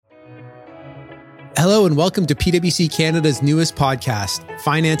Hello and welcome to PwC Canada's newest podcast,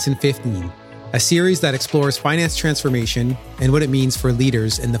 Finance in 15, a series that explores finance transformation and what it means for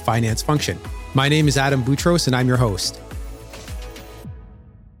leaders in the finance function. My name is Adam Boutros and I'm your host.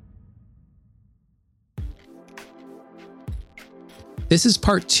 This is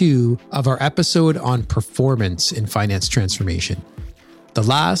part 2 of our episode on performance in finance transformation. The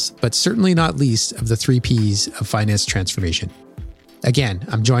last, but certainly not least, of the 3 Ps of finance transformation. Again,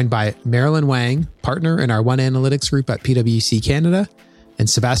 I'm joined by Marilyn Wang, partner in our One Analytics group at PwC Canada, and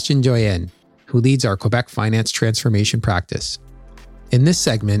Sébastien Doyen, who leads our Quebec finance transformation practice. In this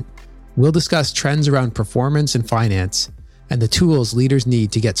segment, we'll discuss trends around performance in finance and the tools leaders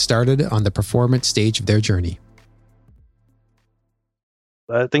need to get started on the performance stage of their journey.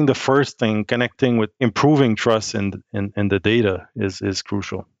 I think the first thing, connecting with improving trust in the data is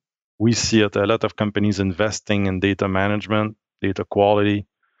crucial. We see it, a lot of companies investing in data management, data quality.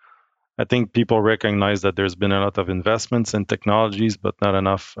 I think people recognize that there's been a lot of investments in technologies, but not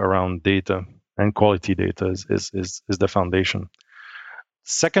enough around data, and quality data is the foundation.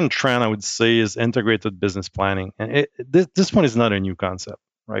 Second trend, I would say, is integrated business planning. And this one is not a new concept,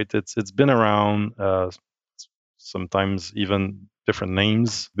 right? It's been around, sometimes even different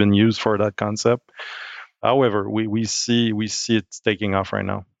names been used for that concept. However, we see it's taking off right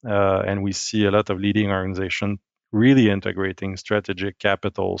now, and we see a lot of leading organizations really integrating strategic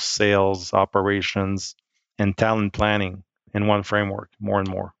capital, sales, operations, and talent planning in one framework more and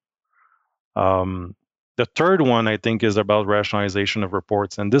more. The third one, I think, is about rationalization of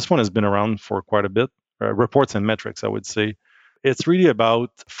reports. And this one has been around for quite a bit. Reports and metrics, I would say. It's really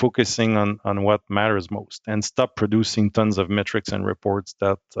about focusing on what matters most and stop producing tons of metrics and reports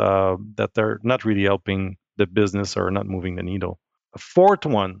that are not really helping the business or not moving the needle. A fourth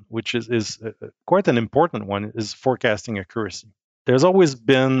one, which is quite an important one, is forecasting accuracy. There's always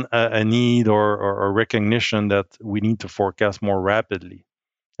been a need or a recognition that we need to forecast more rapidly.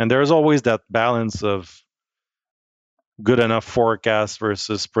 And there's always that balance of good enough forecast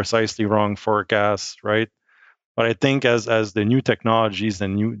versus precisely wrong forecast, right? But I think as the new technologies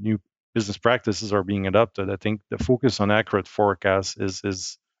and new business practices are being adopted, I think the focus on accurate forecasts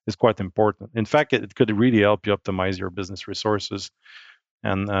is quite important. In fact, it could really help you optimize your business resources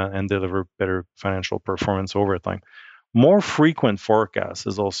and deliver better financial performance over time. More frequent forecasts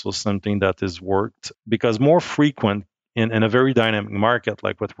is also something that is worked, because more frequent in a very dynamic market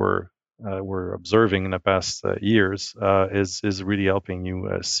like what we're observing in the past years is really helping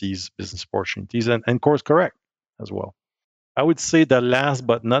you seize business opportunities and course correct as well. I would say that last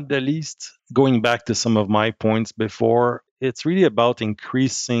but not the least, going back to some of my points before, it's really about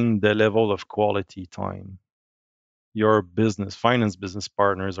increasing the level of quality time your finance business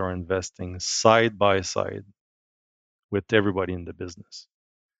partners are investing side by side with everybody in the business.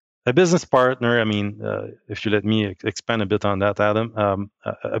 A business partner, if you let me expand a bit on that, Adam,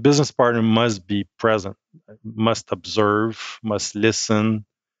 a business partner must be present, must observe, must listen,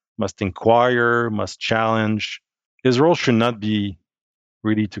 must inquire, must challenge. His role should not be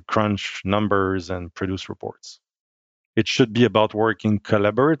really to crunch numbers and produce reports. It should be about working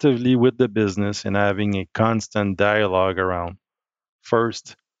collaboratively with the business and having a constant dialogue around,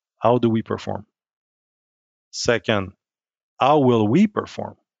 first, how do we perform? Second, how will we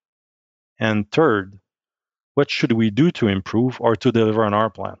perform? And third, what should we do to improve or to deliver on our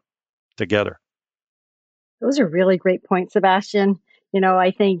plan together? Those are really great points, Sébastien.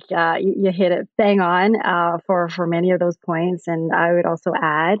 I think you hit it bang on for many of those points. And I would also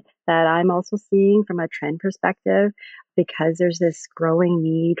add that I'm also seeing from a trend perspective, because there's this growing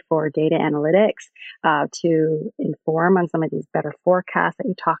need for data analytics to inform on some of these better forecasts that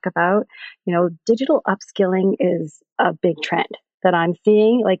you talk about. Digital upskilling is a big trend that I'm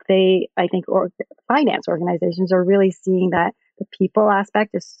seeing. I think finance organizations are really seeing that the people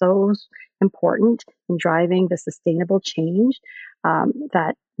aspect is so important in driving the sustainable change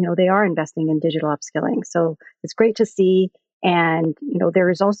that they are investing in digital upskilling. So it's great to see. And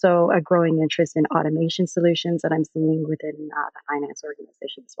there is also a growing interest in automation solutions that I'm seeing within the finance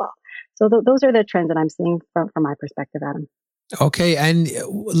organization as well. So those are the trends that I'm seeing from my perspective, Adam. Okay, and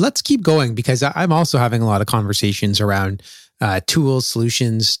let's keep going, because I'm also having a lot of conversations around tools,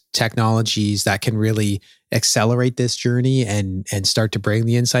 solutions, technologies that can really accelerate this journey and start to bring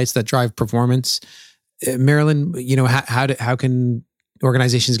the insights that drive performance. Marilyn, how can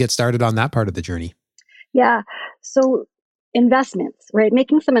organizations get started on that part of the journey? Yeah, so investments, right?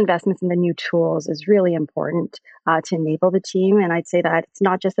 Making some investments in the new tools is really important to enable the team. And I'd say that it's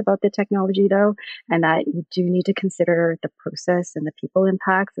not just about the technology, though, and that you do need to consider the process and the people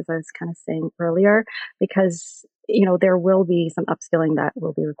impacts, as I was kind of saying earlier, because there will be some upskilling that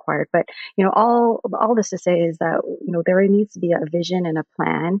will be required. But all this to say is that there needs to be a vision and a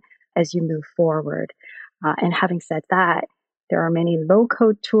plan as you move forward. And having said that, there are many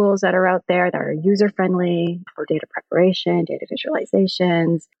low-code tools that are out there that are user-friendly for data preparation, data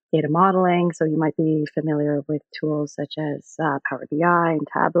visualizations, data modeling. So you might be familiar with tools such as Power BI and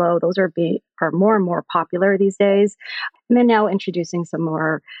Tableau. Those are more and more popular these days. And then now introducing some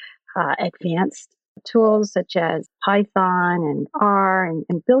more advanced tools such as Python and R,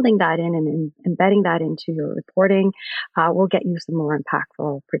 and building that in and embedding that into your reporting will get you some more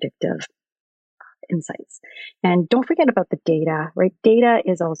impactful predictive insights. And don't forget about the data, right? Data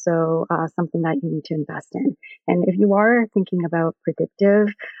is also something that you need to invest in. And if you are thinking about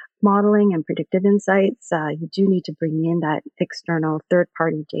predictive modeling and predictive insights, you do need to bring in that external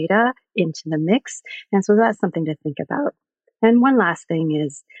third-party data into the mix. And so that's something to think about. And one last thing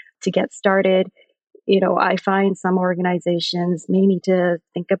is to get started. I find some organizations may need to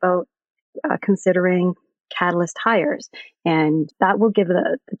think about considering catalyst hires, and that will give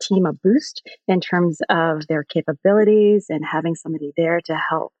the team a boost in terms of their capabilities and having somebody there to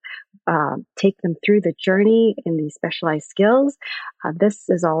help take them through the journey in these specialized skills. This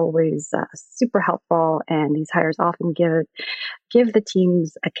is always super helpful, and these hires often give the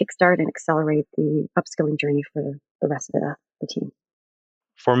teams a kickstart and accelerate the upskilling journey for the rest of the team.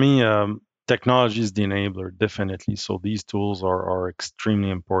 For me, technology is the enabler, definitely. So these tools are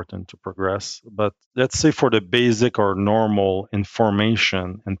extremely important to progress. But let's say for the basic or normal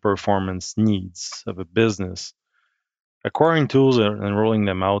information and performance needs of a business, acquiring tools and rolling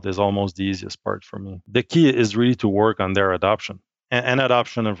them out is almost the easiest part for me. The key is really to work on their adoption and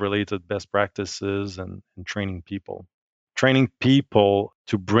adoption of related best practices and training people. Training people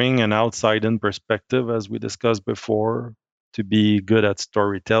to bring an outside-in perspective, as we discussed before, to be good at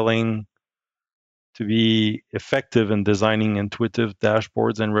storytelling, to be effective in designing intuitive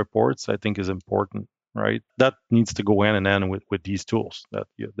dashboards and reports, I think is important, right? That needs to go hand in hand with these tools that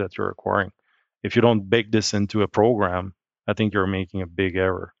you're acquiring. If you don't bake this into a program, I think you're making a big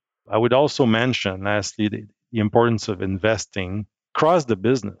error. I would also mention, lastly, the importance of investing across the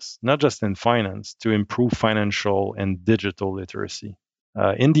business, not just in finance, to improve financial and digital literacy.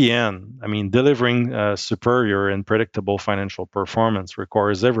 In the end, delivering superior and predictable financial performance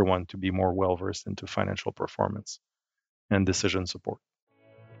requires everyone to be more well-versed into financial performance and decision support.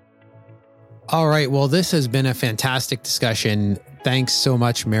 All right. Well, this has been a fantastic discussion. Thanks so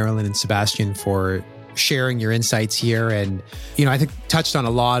much, Marilyn and Sebastian, for sharing your insights here. And, I think touched on a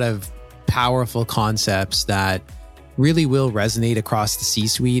lot of powerful concepts that really will resonate across the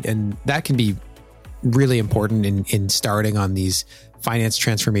C-suite. And that can be really important in starting on these finance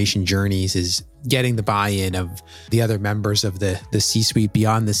transformation journeys, is getting the buy-in of the other members of the C-suite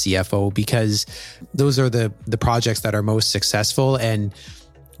beyond the CFO, because those are the projects that are most successful. And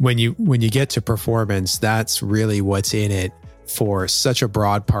when you get to performance, that's really what's in it for such a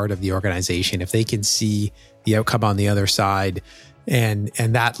broad part of the organization. If they can see the outcome on the other side, and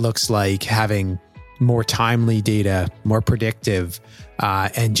that looks like having more timely data, more predictive,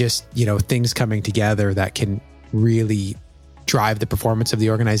 and just things coming together that can really drive the performance of the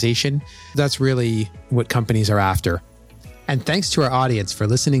organization, that's really what companies are after. And thanks to our audience for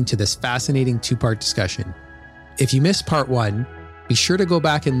listening to this fascinating two-part discussion. If you missed part one, be sure to go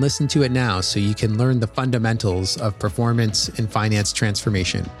back and listen to it now so you can learn the fundamentals of performance and finance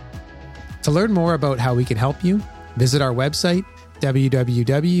transformation. To learn more about how we can help you, visit our website,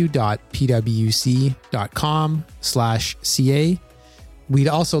 www.pwc.com/ca. We'd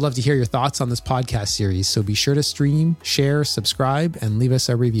also love to hear your thoughts on this podcast series, so be sure to stream, share, subscribe, and leave us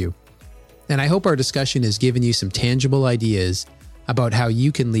a review. And I hope our discussion has given you some tangible ideas about how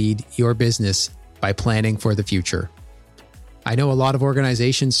you can lead your business by planning for the future. I know a lot of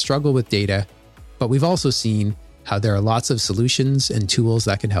organizations struggle with data, but we've also seen how there are lots of solutions and tools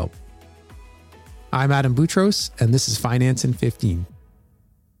that can help. I'm Adam Boutros, and this is Finance in 15.